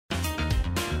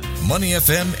Money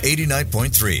FM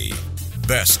 89.3.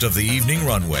 Best of the evening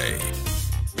runway.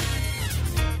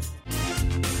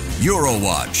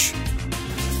 Eurowatch.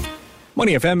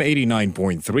 Money FM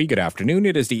 89.3. Good afternoon.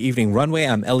 It is the evening runway.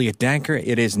 I'm Elliot Danker.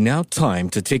 It is now time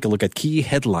to take a look at key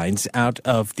headlines out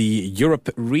of the Europe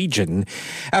region.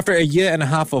 After a year and a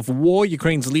half of war,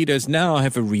 Ukraine's leaders now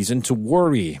have a reason to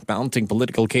worry. Mounting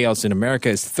political chaos in America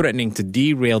is threatening to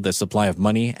derail the supply of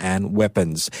money and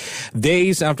weapons.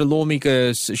 Days after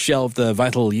lawmakers shelved the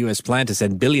vital U.S. plan to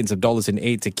send billions of dollars in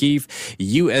aid to Kyiv,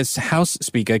 U.S. House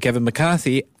Speaker Kevin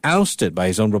McCarthy ousted by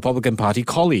his own Republican Party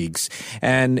colleagues.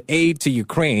 And aid to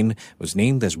Ukraine was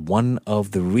named as one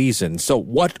of the reasons. So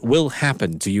what will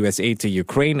happen to U.S. aid to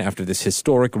Ukraine after this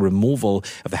historic removal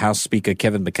of the House Speaker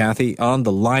Kevin McCarthy? On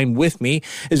the line with me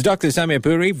is Dr. Samir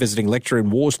Puri, visiting lecturer in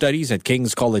war studies at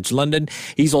King's College London.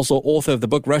 He's also author of the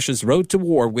book Russia's Road to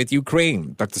War with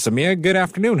Ukraine. Dr. Samir, good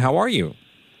afternoon. How are you?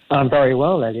 I'm very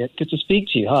well, Elliot. Good to speak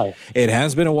to you. Hi. It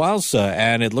has been a while, sir,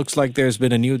 and it looks like there's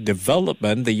been a new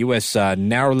development. The U.S.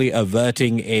 Narrowly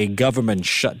averting a government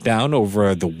shutdown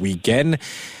over the weekend.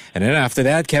 And then after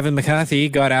that, Kevin McCarthy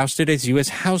got ousted as U.S.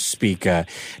 House Speaker.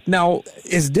 Now,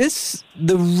 is this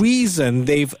the reason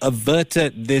they've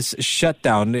averted this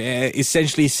shutdown,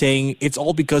 essentially saying it's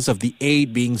all because of the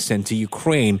aid being sent to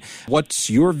Ukraine? What's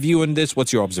your view on this?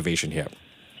 What's your observation here?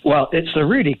 Well, it's a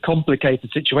really complicated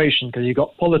situation because you've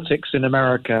got politics in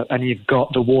America and you've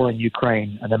got the war in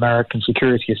Ukraine and American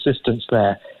security assistance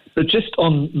there. But just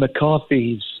on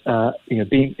McCarthy's,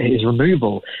 being his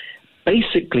removal,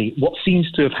 basically what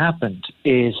seems to have happened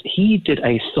is he did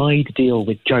a side deal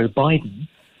with Joe Biden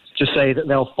to say that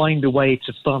they'll find a way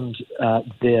to fund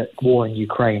the war in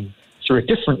Ukraine through a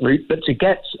different route. But to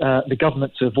get the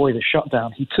government to avoid a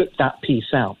shutdown, he took that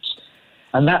piece out.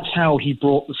 And that's how he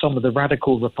brought some of the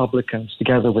radical Republicans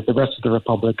together with the rest of the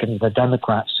Republicans, the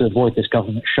Democrats, to avoid this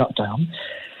government shutdown.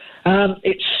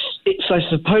 It's, I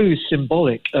suppose,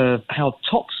 symbolic of how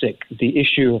toxic the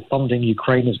issue of funding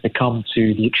Ukraine has become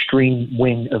to the extreme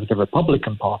wing of the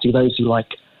Republican Party, those who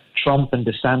like Trump and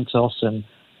DeSantis and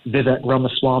Vivek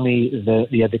Ramaswamy,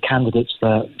 the candidates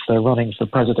for running for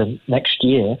president next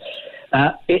year.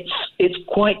 It's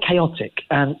quite chaotic,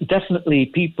 and definitely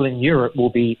people in Europe will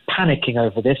be panicking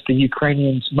over this, the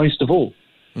Ukrainians most of all.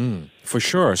 For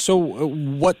sure. So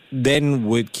what then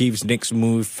would Kyiv's next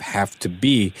move have to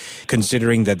be,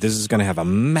 considering that this is going to have a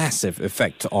massive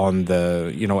effect on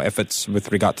the efforts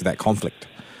with regard to that conflict?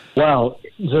 Well,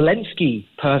 Zelensky,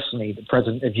 personally, the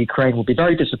president of Ukraine, will be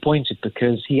very disappointed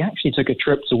because he actually took a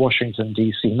trip to Washington,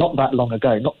 D.C. not that long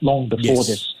ago, not long before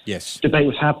this debate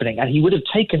was happening. And he would have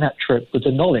taken that trip with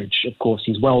the knowledge, of course,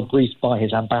 he's well briefed by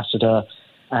his ambassador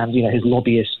and his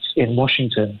lobbyists in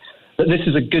Washington, that this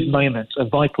is a good moment, a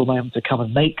vital moment to come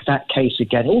and make that case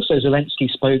again. Also, Zelensky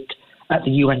spoke at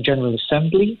the UN General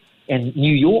Assembly in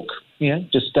New York,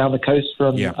 just down the coast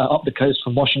up the coast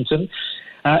from Washington.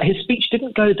 His speech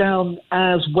didn't go down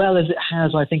as well as it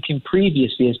has, I think, in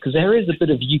previous years, because there is a bit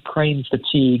of Ukraine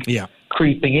fatigue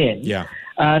creeping in.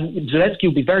 And Zelensky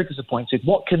will be very disappointed.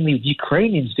 What can the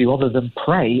Ukrainians do other than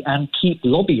pray and keep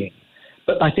lobbying?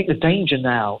 But I think the danger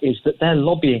now is that their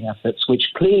lobbying efforts,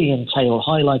 which clearly entail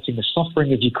highlighting the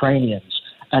suffering of Ukrainians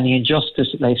and the injustice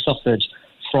that they suffered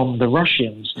from the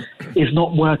Russians, is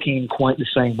not working in quite the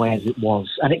same way as it was.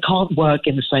 And it can't work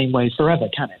in the same way forever,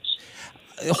 can it?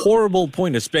 A horrible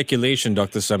point of speculation,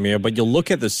 Dr. Samir, but you look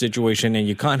at the situation and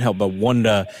you can't help but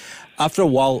wonder, after a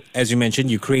while, as you mentioned,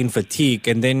 Ukraine fatigue,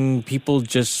 and then people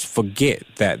just forget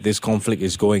that this conflict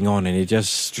is going on and it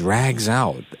just drags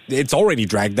out. It's already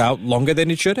dragged out longer than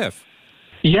it should have.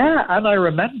 Yeah, and I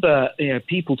remember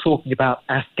people talking about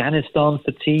Afghanistan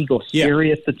fatigue or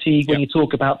Syria fatigue when you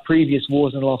talk about previous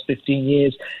wars in the last 15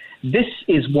 years. This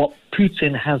is what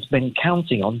Putin has been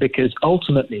counting on because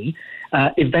ultimately,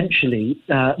 eventually,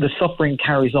 the suffering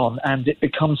carries on and it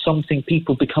becomes something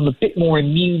people become a bit more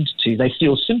immune to. They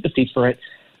feel sympathy for it,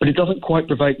 but it doesn't quite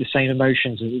provoke the same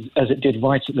emotions as it did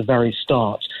right at the very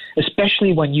start,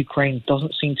 especially when Ukraine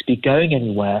doesn't seem to be going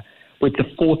anywhere with the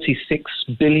 $46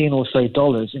 billion or so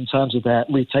in terms of their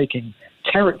retaking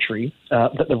territory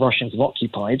that the Russians have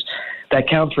occupied. Their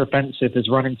counteroffensive is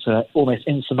run into almost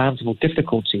insurmountable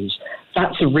difficulties.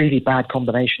 That's a really bad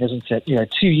combination, isn't it?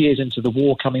 2 years into the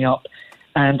war coming up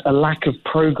and a lack of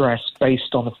progress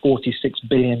based on the $46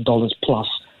 billion plus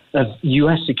of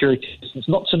US security assistance,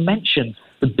 not to mention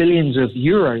the billions of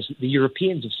euros that the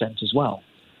Europeans have sent as well.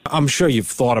 I'm sure you've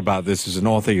thought about this as an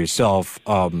author yourself.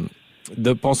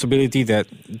 The possibility that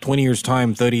 20 years'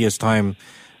 time, 30 years' time,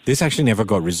 this actually never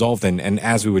got resolved. And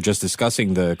as we were just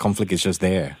discussing, the conflict is just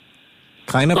there.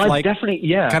 Kind of like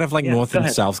North and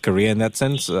South Korea in that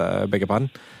sense, beg your pardon?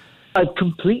 I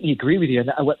completely agree with you.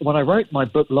 And when I wrote my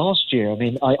book last year, I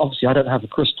mean, I don't have a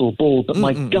crystal ball, but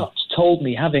my gut told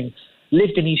me, having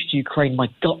lived in East Ukraine, my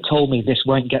gut told me this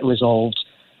won't get resolved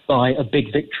by a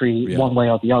big victory one way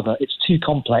or the other. It's too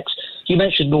complex. You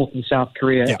mentioned North and South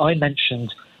Korea. Yeah. I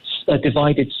mentioned a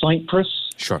divided Cyprus.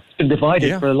 Sure. It's been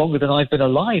divided for longer than I've been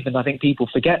alive, and I think people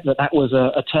forget that was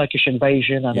a Turkish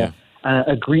invasion and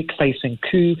a Greek-facing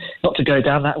coup. Not to go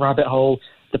down that rabbit hole.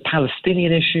 The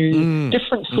Palestinian issue,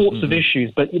 different sorts of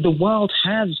issues, but the world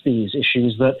has these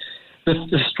issues that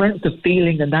the strength of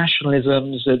feeling, the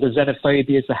nationalisms, the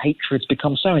xenophobias, the hatreds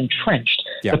become so entrenched,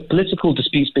 the political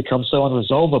disputes become so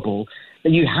unresolvable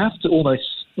that you have to almost,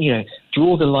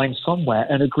 draw the line somewhere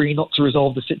and agree not to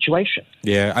resolve the situation.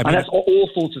 Yeah, and that's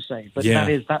awful to say, but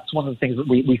that's one of the things that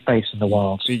we face in the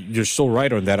world. You're so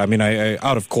right on that. I mean, I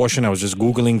out of caution, I was just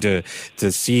Googling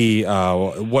to see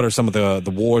what are some of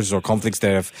the wars or conflicts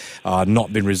that have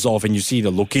not been resolved, and you see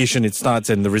the location it starts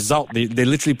and the result. They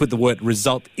literally put the word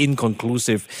result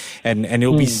inconclusive, and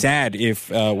it'll be sad if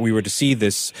we were to see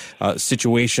this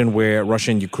situation where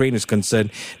Russia and Ukraine is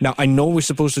concerned. Now, I know we're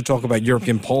supposed to talk about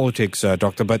European politics,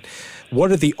 Doctor, but what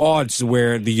are the odds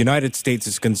where the United States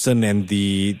is concerned and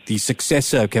the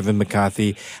successor of Kevin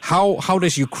McCarthy? How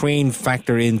does Ukraine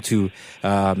factor into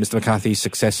Mr. McCarthy's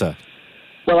successor?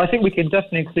 Well, I think we can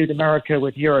definitely include America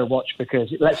with Eurowatch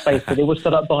because, let's face it, it was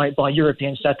set up by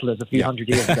European settlers a few hundred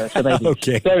years ago. So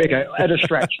maybe, there we go, at a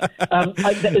stretch.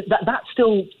 That's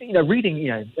still,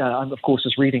 reading, I'm of course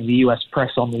just reading the US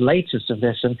press on the latest of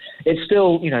this, and it's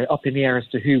still, up in the air as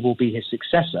to who will be his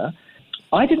successor.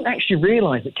 I didn't actually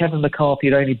realise that Kevin McCarthy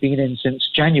had only been in since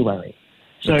January.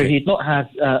 So he'd not had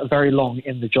very long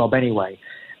in the job anyway.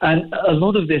 And a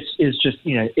lot of this is just,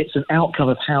 it's an outcome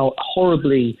of how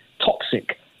horribly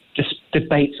toxic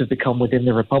debates have become within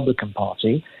the Republican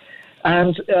Party.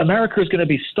 And America is going to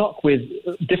be stuck with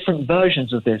different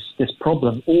versions of this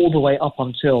problem all the way up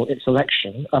until its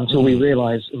election, until we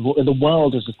realise the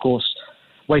world is, of course,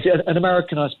 an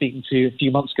American I was speaking to a few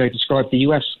months ago described the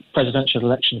US presidential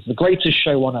election as the greatest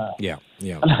show on earth. Yeah.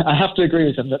 And I have to agree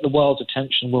with him that the world's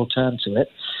attention will turn to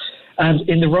it. And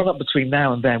in the run-up between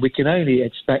now and then, we can only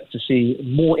expect to see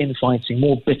more infighting,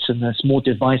 more bitterness, more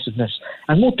divisiveness,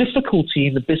 and more difficulty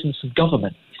in the business of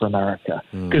government for America.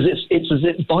 Because it's as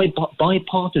if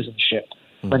bipartisanship,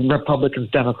 when Republicans,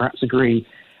 Democrats agree.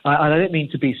 I don't mean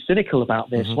to be cynical about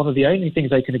this. One of the only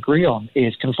things they can agree on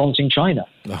is confronting China.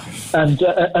 And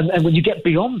when you get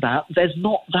beyond that, there's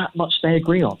not that much they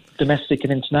agree on, domestic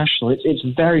and international. It's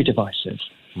very divisive.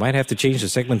 Might have to change the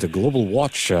segment to Global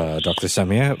Watch, Dr.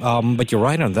 Samir. But you're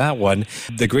right on that one.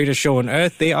 The greatest show on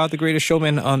earth, they are the greatest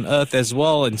showmen on earth as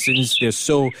well. And since they're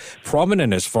so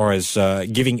prominent as far as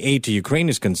giving aid to Ukraine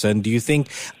is concerned, do you think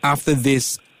after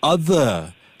this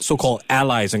other so-called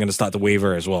allies are going to start to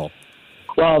waver as well?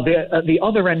 Well, at the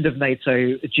other end of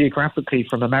NATO, geographically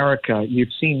from America,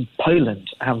 you've seen Poland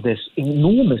have this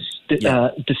enormous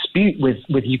dispute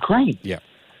with Ukraine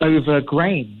over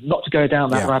grain. Not to go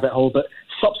down that rabbit hole, but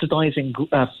subsidizing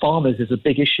farmers is a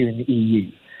big issue in the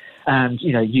EU. And,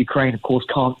 Ukraine, of course,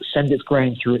 can't send its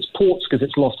grain through its ports because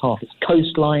it's lost half its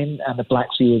coastline and the Black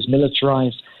Sea is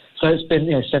militarized. So it's been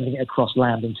sending it across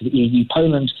land into the EU.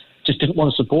 Poland just didn't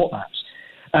want to support that.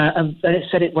 And then it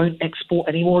said it won't export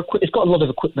any more equipment. It's got a lot of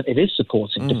equipment it is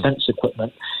supporting, defense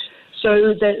equipment.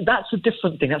 So that's a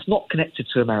different thing. That's not connected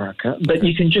to America. But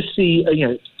you can just see,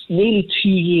 nearly 2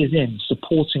 years in,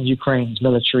 supporting Ukraine's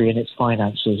military and its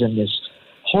finances in this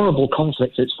horrible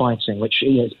conflict it's fighting, which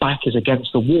its back is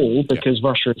against the wall because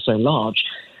Russia is so large.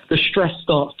 The stress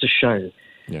starts to show.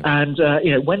 Yeah. And,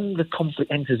 when the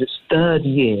conflict enters its third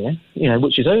year,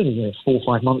 which is only 4 or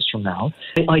 5 months from now,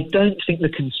 I don't think the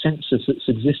consensus that's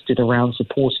existed around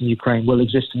supporting Ukraine will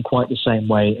exist in quite the same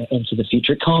way into the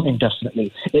future. It can't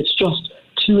indefinitely. It's just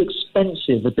too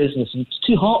expensive a business and it's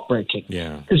too heartbreaking.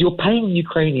 Because you're paying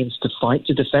Ukrainians to fight,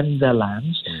 to defend their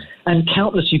lands, and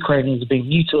countless Ukrainians are being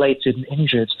mutilated and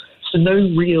injured. So no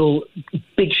real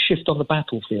big shift on the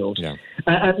battlefield.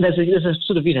 And there's a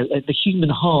sort of, the human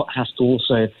heart has to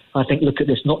also, I think, look at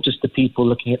this, not just the people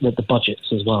looking at the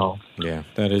budgets as well. Yeah,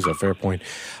 that is a fair point.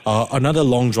 Another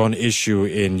long-drawn issue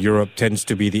in Europe tends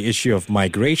to be the issue of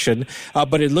migration.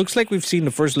 But it looks like we've seen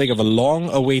the first leg of a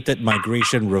long-awaited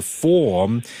migration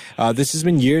reform. This has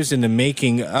been years in the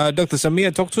making. Dr.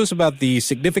 Samir, talk to us about the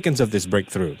significance of this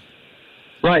breakthrough.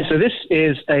 Right, so this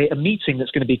is a meeting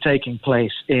that's going to be taking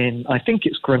place in, I think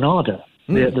it's Granada,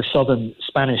 the southern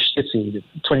Spanish city. The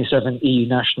 27 EU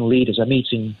national leaders are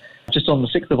meeting just on the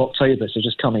 6th of October, so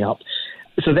just coming up.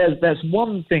 So there's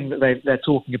one thing that they're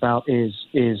talking about is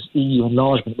EU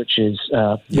enlargement, which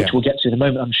we'll get to in a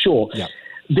moment, I'm sure.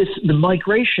 the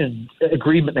migration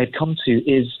agreement they've come to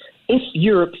is if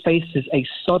Europe faces a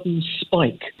sudden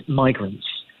spike in migrants,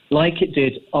 like it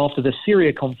did after the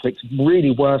Syria conflict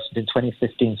really worsened in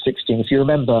 2015-16. If you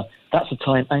remember, that's the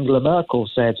time Angela Merkel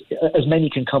said, as many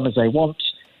can come as they want.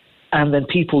 And then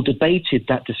people debated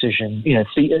that decision,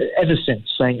 ever since,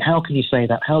 saying, how can you say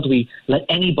that? How do we let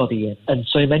anybody in and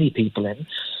so many people in?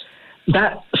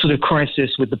 That sort of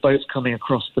crisis with the boats coming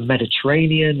across the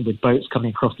Mediterranean, with boats coming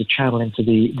across the Channel into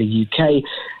the UK,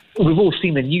 we've all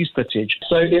seen the news footage.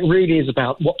 So it really is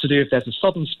about what to do if there's a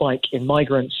sudden spike in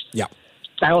migrants. Yeah.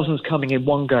 Thousands coming in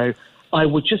one go. I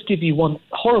would just give you one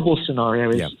horrible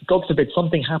scenario is, God forbid,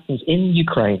 something happens in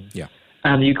Ukraine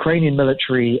and the Ukrainian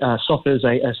military suffers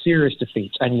a serious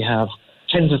defeat and you have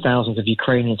tens of thousands of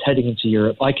Ukrainians heading into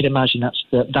Europe. I can imagine that's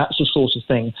the sort of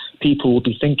thing people will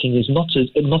be thinking is not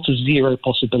a zero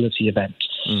possibility event.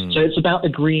 So it's about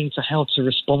agreeing to how to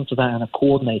respond to that in a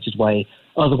coordinated way.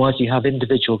 Otherwise, you have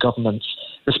individual governments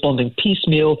responding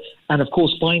piecemeal. And of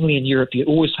course, finally, in Europe, you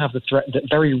always have the threat that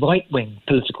very right-wing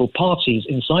political parties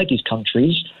inside these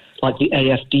countries, like the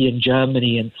AfD in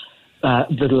Germany and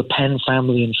the Le Pen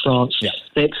family in France,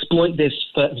 they exploit this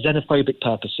for xenophobic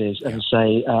purposes and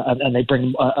say, and they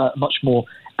bring much more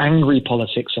angry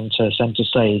politics into centre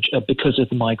stage because of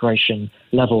the migration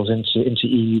levels into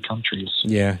EU countries.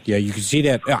 Yeah, you can see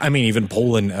that. I mean, even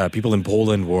Poland, people in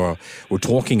Poland were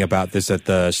talking about this at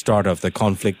the start of the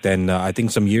conflict. And I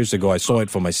think some years ago, I saw it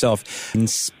for myself in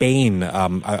Spain.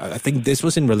 I think this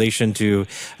was in relation to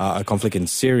a conflict in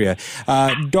Syria.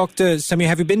 Dr. Samir,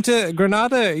 have you been to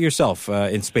Granada yourself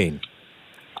in Spain?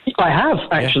 I have,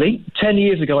 actually. 10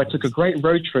 years ago, I took a great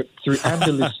road trip through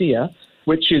Andalusia,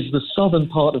 which is the southern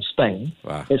part of Spain.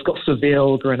 Wow. It's got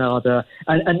Seville, Granada,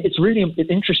 and it's really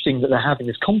interesting that they're having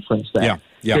this conference there.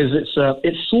 Because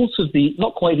it's sort of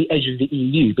not quite the edge of the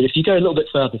EU, but if you go a little bit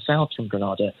further south from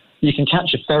Granada, you can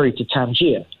catch a ferry to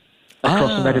Tangier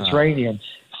across the Mediterranean,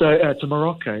 so to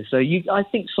Morocco. So I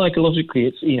think psychologically,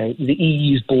 it's the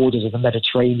EU's borders of the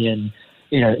Mediterranean.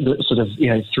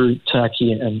 Through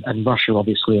Turkey and Russia,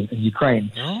 obviously, and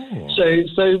Ukraine. Oh.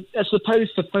 So as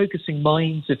opposed to focusing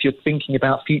minds, if you're thinking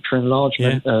about future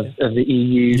enlargement of the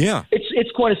EU,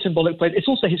 it's quite a symbolic place. It's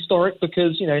also historic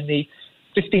because, in the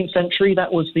 15th century,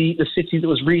 that was the city that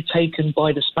was retaken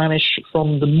by the Spanish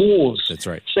from the Moors. That's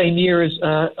right. Same year as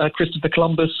Christopher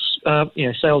Columbus,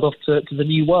 sailed off to the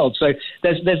New World. So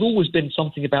there's always been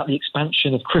something about the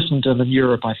expansion of Christendom and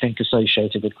Europe, I think,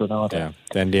 associated with Granada. Yeah.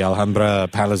 Then the Alhambra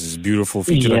Palace is beautiful,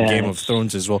 featured on Game of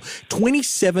Thrones as well.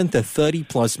 27 to 30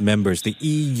 plus members, the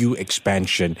EU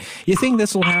expansion. You think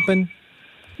this will happen?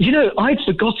 I'd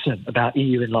forgotten about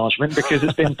EU enlargement because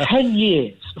it's been 10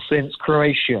 years since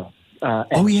Croatia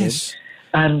entered.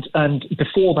 And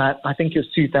before that, I think it was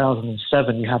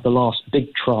 2007, you had the last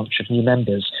big tranche of new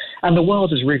members. And the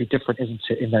world is really different, isn't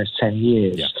it, in those 10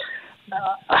 years? Yeah.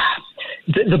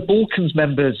 The Balkans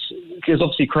members, because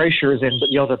obviously Croatia is in, but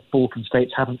the other Balkan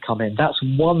states haven't come in. That's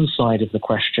one side of the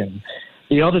question.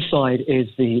 The other side is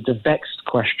the vexed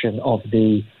question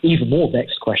even more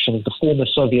vexed question of the former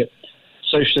Soviet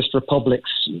socialist republics,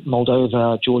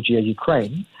 Moldova, Georgia,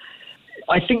 Ukraine.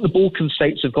 I think the Balkan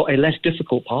states have got a less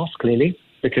difficult path, clearly,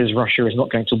 because Russia is not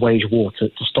going to wage war to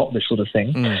stop this sort of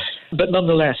thing. But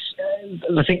nonetheless,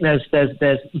 I think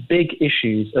there's big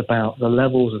issues about the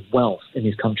levels of wealth in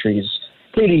these countries.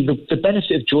 Clearly, the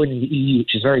benefit of joining the EU,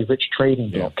 which is a very rich trading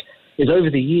bloc, is over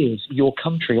the years, your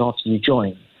country, after you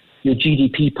join, your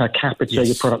GDP per capita,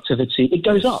 your productivity, it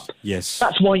goes up. Yes.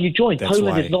 That's why you joined.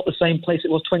 Poland is not the same place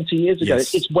it was 20 years ago.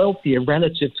 It's wealthier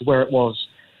relative to where it was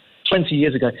 20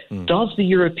 years ago. Does the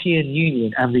European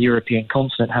Union and the European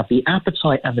continent have the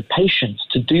appetite and the patience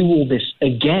to do all this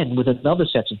again with another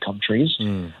set of countries,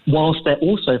 whilst they're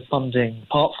also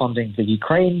part funding the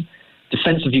Ukraine,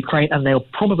 defense of Ukraine, and they'll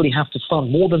probably have to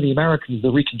fund more than the Americans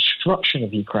the reconstruction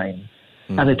of Ukraine,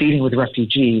 and they're dealing with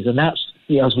refugees. And that's,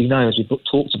 as we know, as we've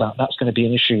talked about, that's going to be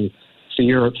an issue for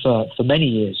Europe for many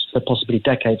years, for possibly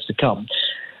decades to come.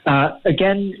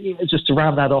 Again, just to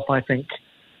round that off, I think,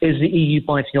 is the EU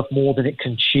biting off more than it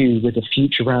can chew with a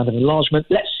future round of enlargement?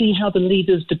 Let's see how the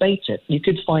leaders debate it. You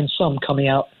could find some coming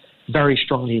out very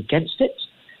strongly against it,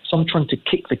 some trying to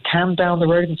kick the can down the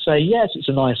road and say, yes, it's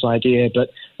a nice idea,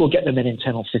 but we'll get them in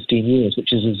 10 or 15 years,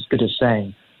 which is as good as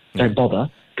saying, don't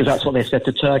bother. Because that's what they said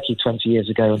to Turkey 20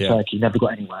 years ago, and Turkey never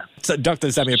got anywhere. So Dr.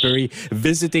 Samir Puri,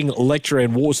 visiting lecturer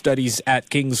in war studies at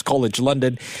King's College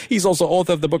London. He's also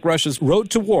author of the book Russia's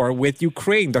Road to War with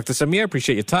Ukraine. Dr. Samir,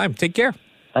 appreciate your time. Take care.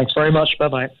 Thanks very much.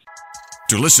 Bye-bye.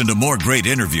 To listen to more great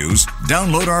interviews,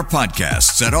 download our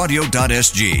podcasts at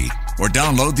audio.sg or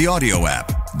download the audio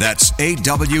app. That's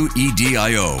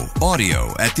AWEDIO,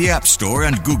 audio at the App Store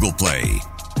and Google Play.